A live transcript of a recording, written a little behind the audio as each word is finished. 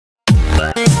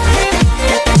Hi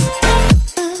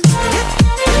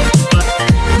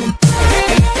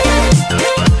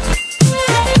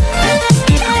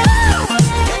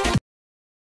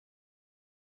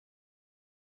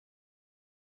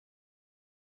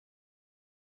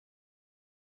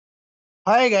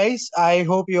guys, I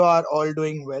hope you are all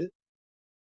doing well.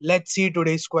 Let's see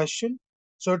today's question.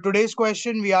 So today's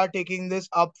question, we are taking this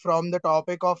up from the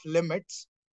topic of limits.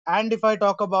 And if I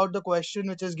talk about the question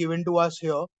which is given to us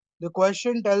here, the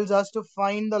question tells us to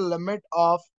find the limit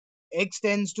of x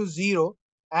tends to 0,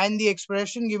 and the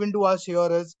expression given to us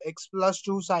here is x plus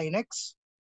 2 sin x.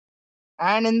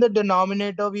 And in the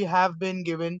denominator, we have been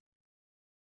given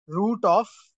root of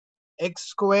x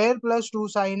square plus 2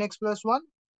 sin x plus 1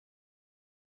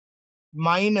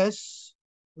 minus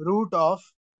root of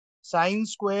sine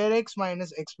square x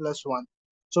minus x plus 1.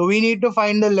 So we need to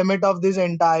find the limit of this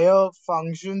entire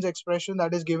functions expression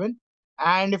that is given.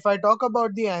 And if I talk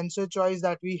about the answer choice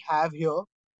that we have here,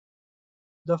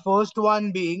 the first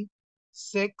one being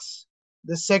 6,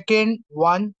 the second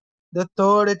 1, the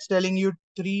third it's telling you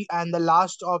 3, and the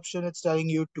last option it's telling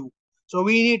you 2. So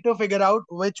we need to figure out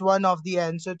which one of the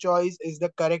answer choice is the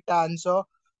correct answer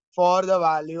for the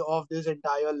value of this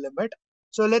entire limit.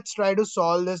 So let's try to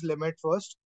solve this limit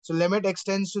first. So limit x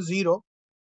tends to 0.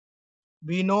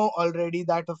 We know already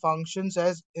that the function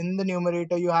says in the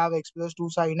numerator you have x plus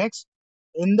 2 sin x.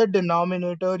 In the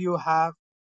denominator you have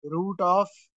root of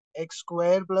x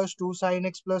square plus 2 sin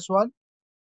x plus 1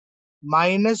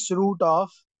 minus root of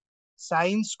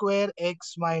sine square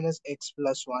x minus x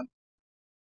plus 1.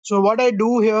 So what I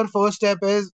do here, first step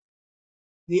is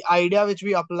the idea which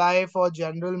we apply for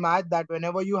general math, that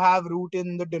whenever you have root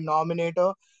in the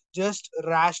denominator, just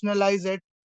rationalize it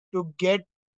to get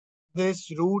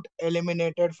this root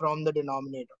eliminated from the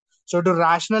denominator. So to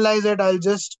rationalize it, I'll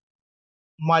just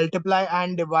multiply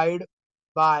and divide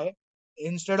by,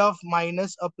 instead of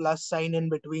minus, a plus sign in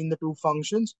between the two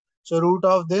functions. So root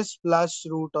of this plus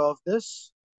root of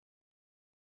this.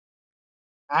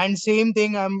 And same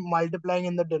thing I'm multiplying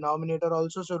in the denominator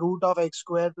also. So root of x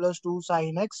square plus 2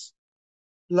 sin x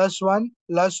plus 1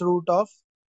 plus root of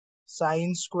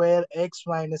sine square x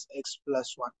minus x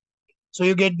plus 1. So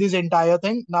you get this entire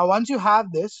thing. Now once you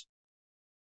have this,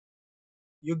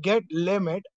 you get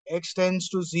limit x tends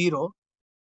to 0,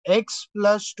 x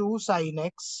plus 2 sin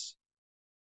x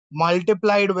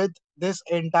multiplied with this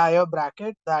entire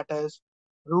bracket, that is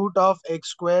root of x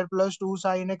square plus 2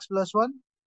 sin x plus 1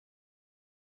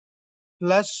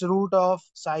 plus root of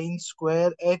sine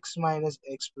square x minus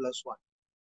x plus 1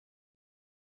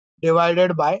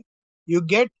 divided by, you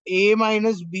get a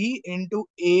minus b into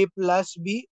a plus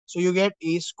b, so you get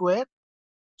a square.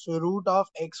 So root of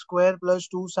x square plus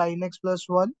 2 sin x plus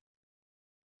 1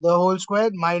 the whole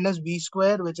square minus b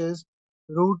square, which is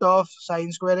root of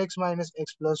sine square x minus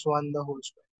x plus 1 the whole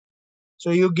square.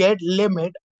 So you get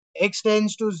limit x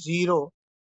tends to 0.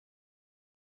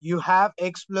 You have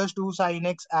x plus 2 sin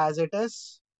x as it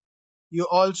is. You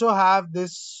also have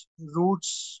this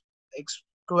roots x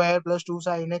square plus 2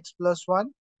 sin x plus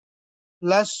 1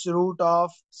 plus root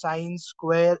of sine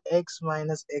square x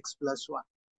minus x plus 1.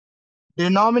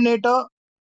 Denominator,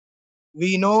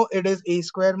 we know it is a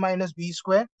square minus b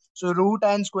square. So root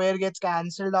and square gets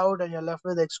cancelled out and you're left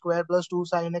with x square plus 2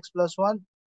 sin x plus 1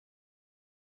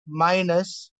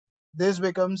 minus this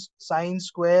becomes sine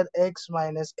square x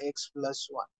minus x plus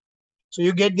 1. So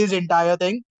you get this entire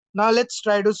thing. Now let's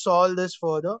try to solve this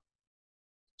further.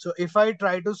 So if I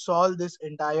try to solve this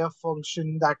entire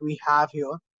function that we have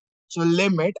here, so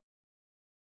limit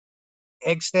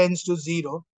x tends to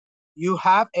 0, you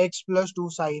have x plus 2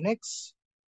 sin x,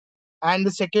 and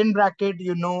the second bracket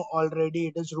you know already,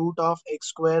 it is root of x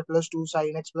square plus 2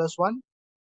 sin x plus 1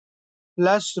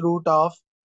 plus root of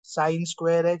sine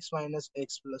square x minus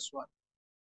x plus 1.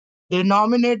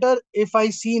 Denominator, if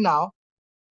I see now,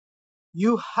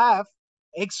 you have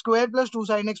x square plus 2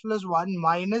 sin x plus 1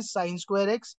 minus sine square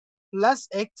x plus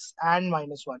x and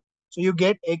minus 1. So you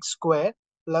get x square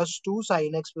plus 2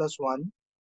 sin x plus 1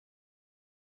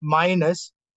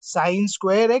 minus sine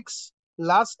square x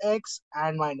plus x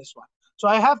and minus 1. So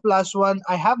I have plus 1,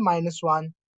 I have minus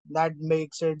 1, that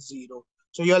makes it 0.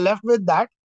 So you're left with that.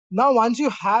 Now once you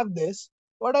have this,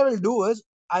 what I will do is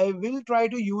I will try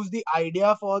to use the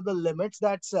idea for the limits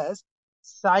that says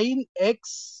sine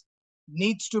x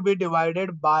needs to be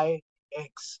divided by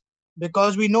x,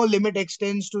 because we know limit x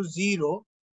tends to 0,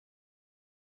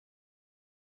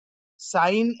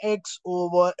 sine x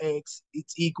over x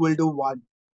it's equal to 1,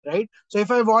 right? So if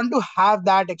I want to have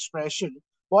that expression,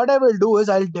 what I will do is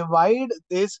I'll divide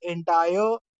this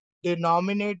entire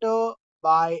denominator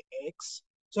by x,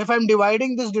 So if I'm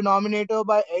dividing this denominator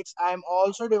by x, I'm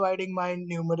also dividing my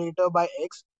numerator by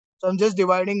x. So I'm just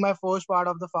dividing my first part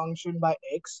of the function by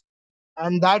x,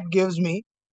 and that gives me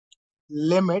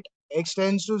limit x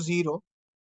tends to 0,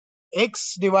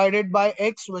 x divided by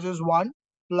x, which is 1,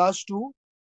 plus 2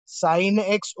 sine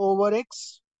x over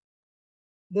x.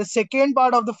 The second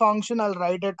part of the function, I'll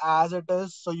write it as it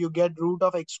is. So you get root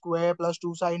of x square plus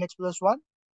 2 sine x plus 1,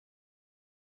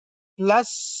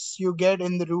 plus you get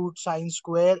in the root sine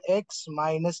square x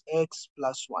minus x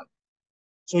plus 1.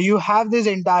 So you have this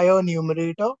entire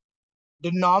numerator.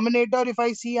 Denominator, if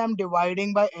I see, I'm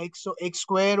dividing by x. So x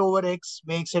square over x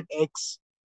makes it x.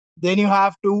 Then you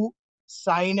have 2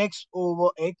 sine x over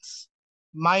x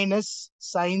minus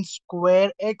sine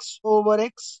square x over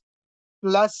x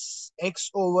plus x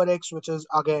over x, which is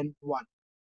again 1.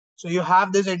 So you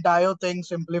have this entire thing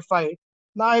simplified.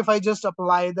 Now, if I just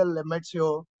apply the limits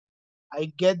here,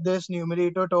 I get this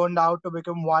numerator turned out to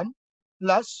become 1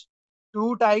 plus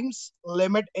 2 times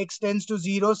limit x tends to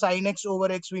 0 sine x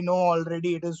over x. We know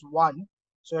already it is 1.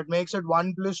 So it makes it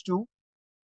 1 plus 2.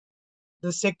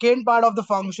 The second part of the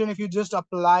function, if you just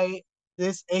apply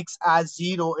this x as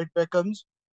 0, it becomes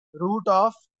root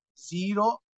of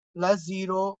 0 plus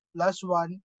 0 plus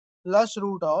 1 plus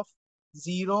root of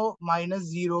 0 minus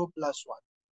 0 plus 1.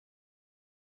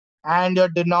 And your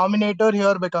denominator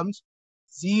here becomes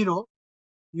 0.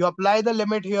 You apply the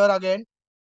limit here again,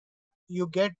 you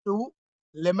get to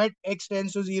limit x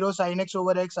tends to 0 sine x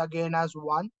over x again as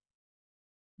 1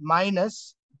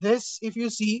 minus this. If you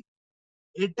see,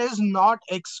 it is not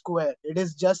x square, it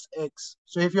is just x.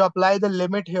 So if you apply the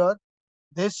limit here,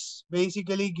 this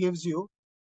basically gives you,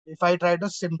 if I try to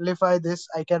simplify this,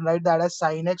 I can write that as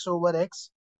sine x over x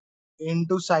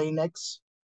into sine x.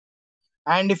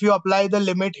 And if you apply the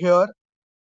limit here,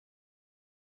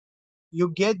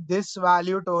 you get this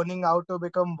value turning out to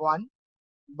become 1.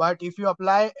 But if you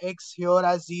apply x here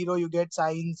as 0, you get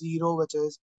sine 0, which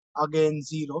is again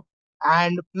 0.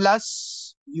 And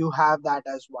plus you have that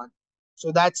as 1.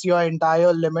 So that's your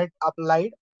entire limit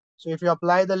applied. So if you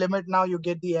apply the limit now, you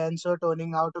get the answer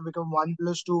turning out to become 1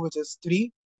 plus 2, which is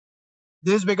 3.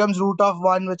 This becomes root of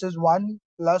 1, which is 1,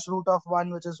 plus root of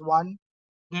 1, which is 1.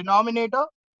 Denominator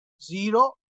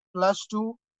 0 plus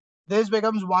 2. This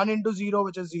becomes 1 into 0,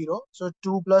 which is 0. So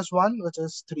 2 plus 1, which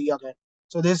is 3 again.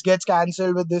 So this gets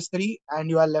cancelled with this 3, and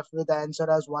you are left with the answer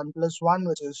as 1 plus 1,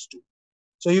 which is 2.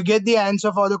 So you get the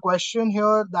answer for the question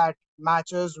here that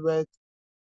matches with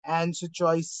answer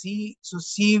choice C. So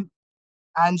C,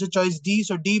 answer choice D.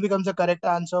 So D becomes the correct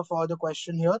answer for the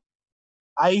question here.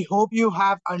 I hope you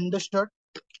have understood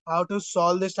how to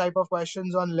solve this type of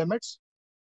questions on limits.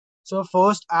 So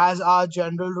first, as our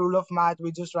general rule of math,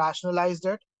 we just rationalized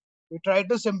it. We tried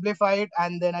to simplify it,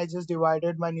 and then I just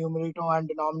divided my numerator and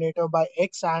denominator by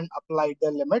x and applied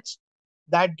the limits.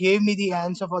 That gave me the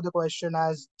answer for the question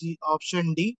as the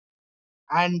option D,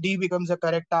 and D becomes the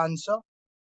correct answer.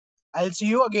 I'll see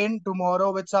you again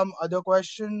tomorrow with some other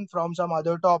question from some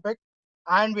other topic,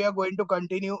 and we are going to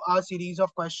continue our series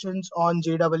of questions on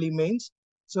JEE Mains.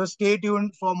 So stay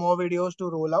tuned for more videos to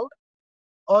roll out.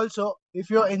 Also, if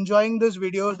you're enjoying these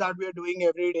videos that we are doing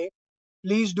every day,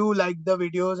 please do like the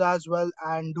videos as well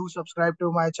and do subscribe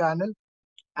to my channel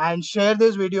and share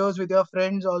these videos with your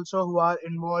friends also who are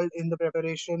involved in the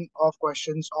preparation of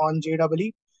questions on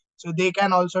JEE. So they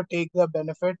can also take the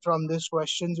benefit from these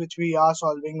questions which we are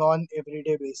solving on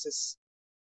everyday basis.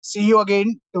 See you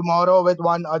again tomorrow with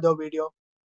one other video.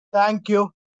 Thank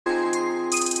you.